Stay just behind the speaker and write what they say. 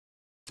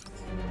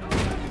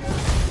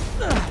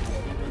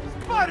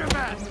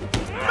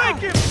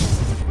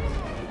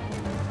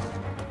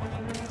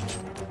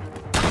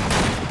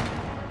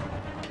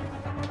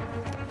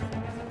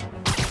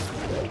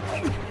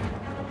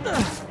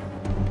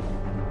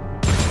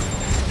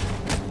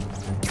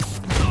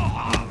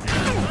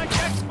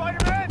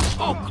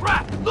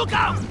Look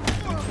out!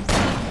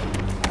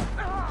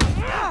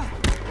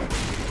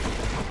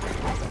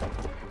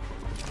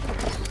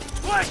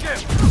 Flank him!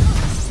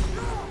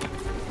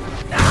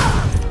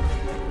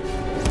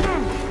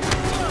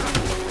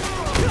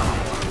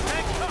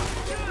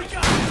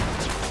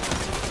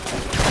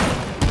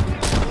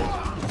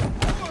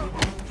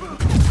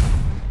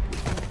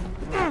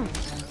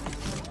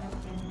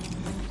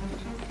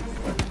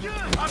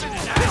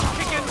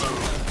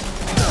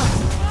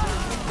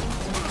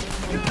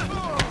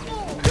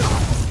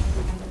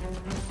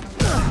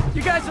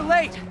 You guys are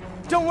late.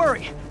 Don't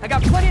worry, I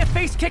got plenty of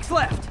face kicks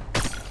left.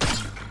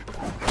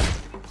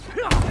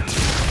 Don't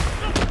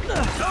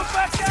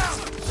back down!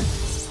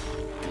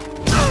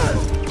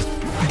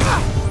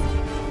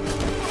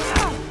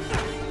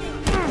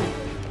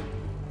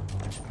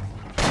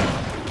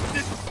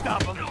 This will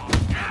stop him.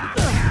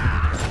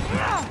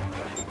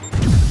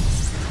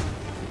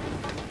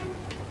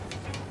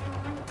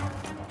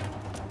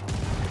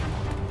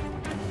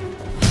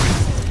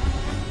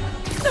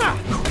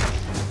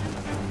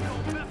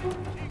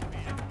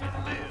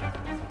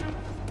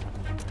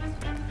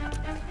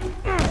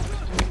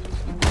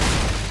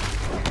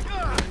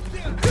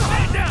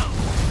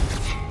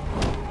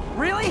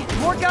 Really?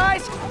 More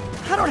guys?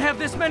 I don't have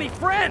this many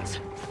friends!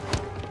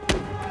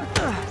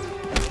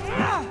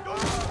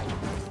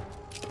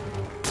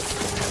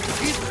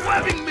 He's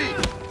webbing me!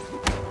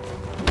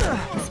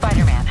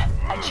 Spider-Man,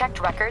 I checked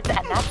records and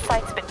that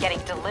site's been getting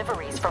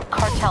deliveries from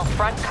cartel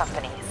front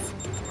companies.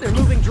 They're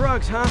moving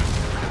drugs, huh?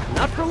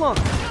 Not for long.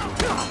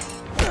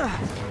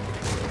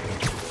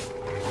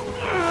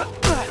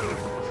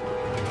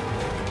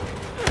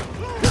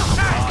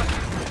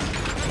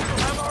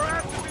 Have our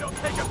ass if we don't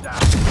take him down!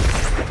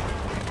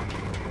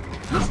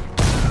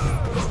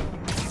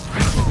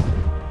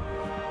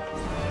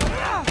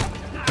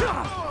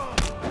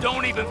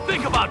 Don't even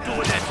think about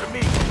doing that to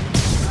me!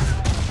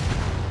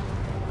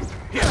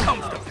 Here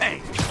comes the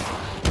pain!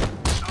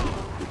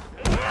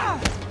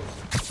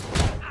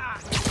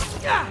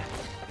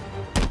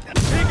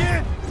 Dig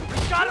in! We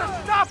gotta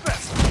stop him!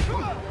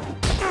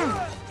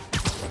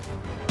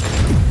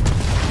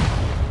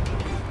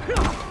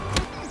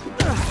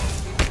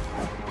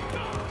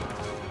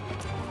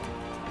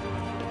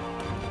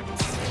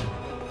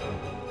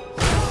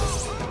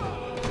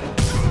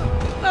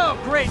 Oh,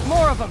 great,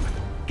 more of them!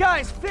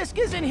 Guys, Fisk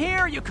isn't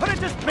here! You could have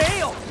just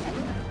bailed!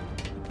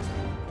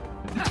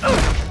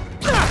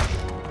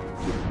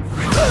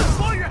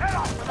 Blow your head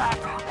off for that!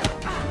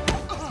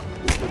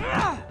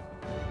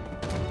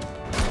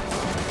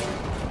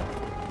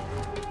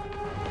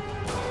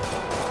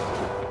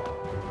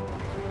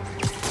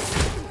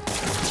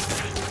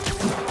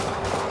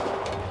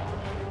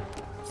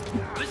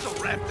 This'll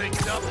wrap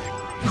things up.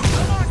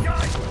 Come on,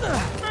 guys!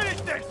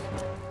 Finish this!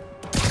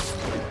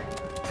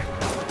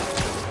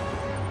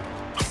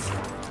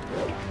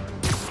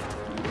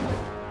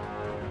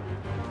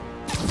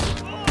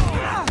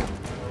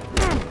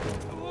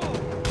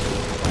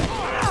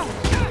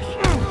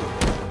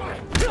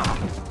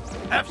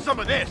 Have some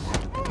of this!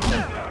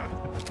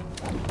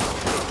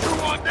 You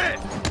want this?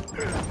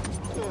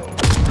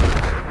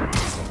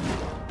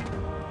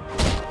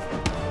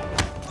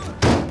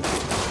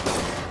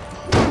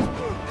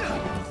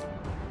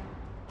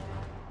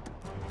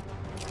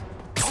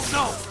 Oh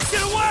no!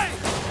 Get away!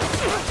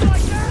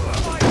 Like that,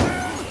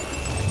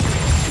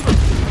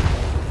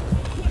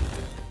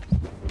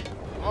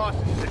 Boss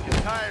is sick and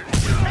tired. You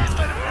can't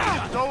let him beat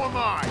us. So am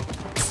I.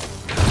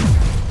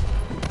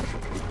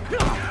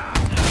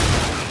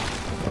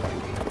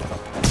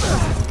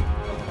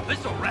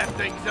 This'll wrap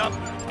things up.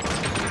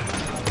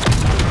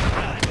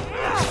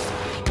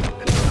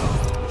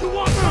 You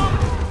want some?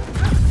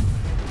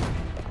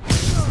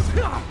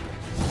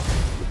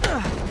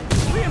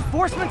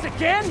 Reinforcements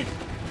again?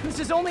 This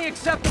is only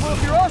acceptable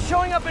if you're all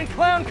showing up in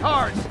clown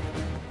cars!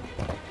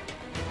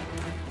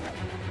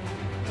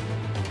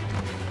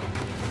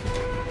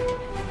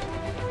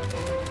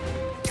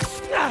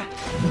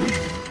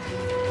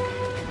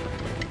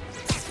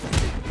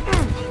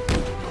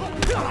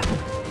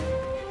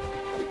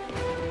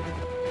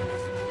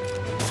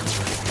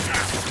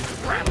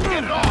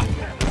 Get it off!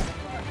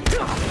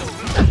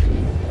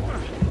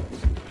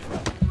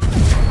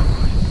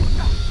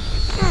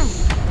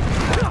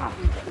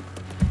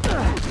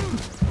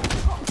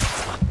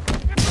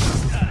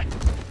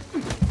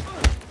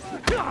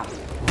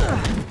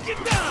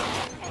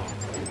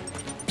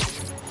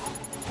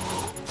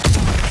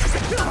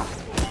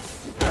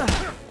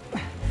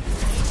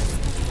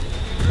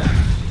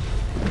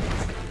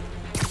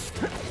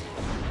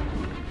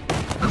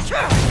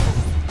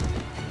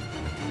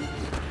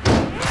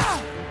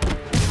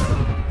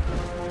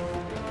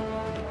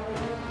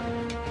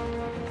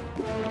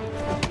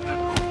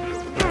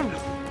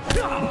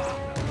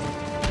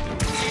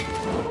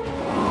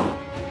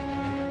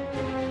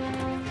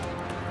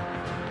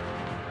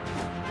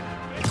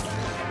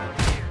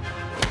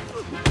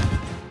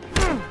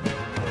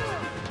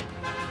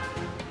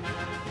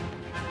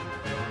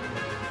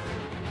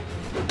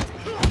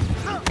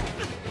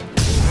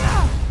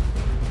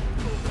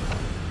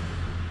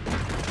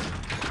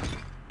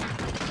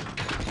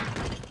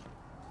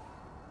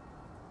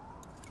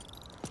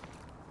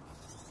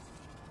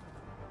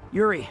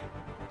 Yuri,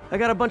 I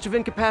got a bunch of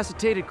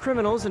incapacitated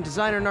criminals and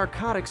designer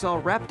narcotics all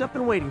wrapped up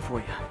and waiting for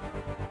you.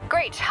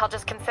 Great, I'll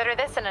just consider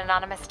this an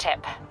anonymous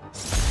tip.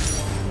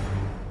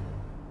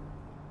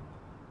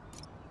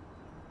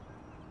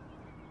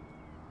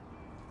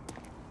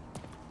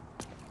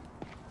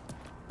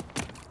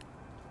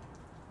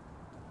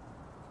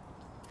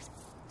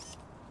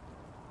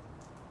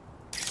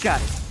 Got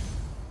it.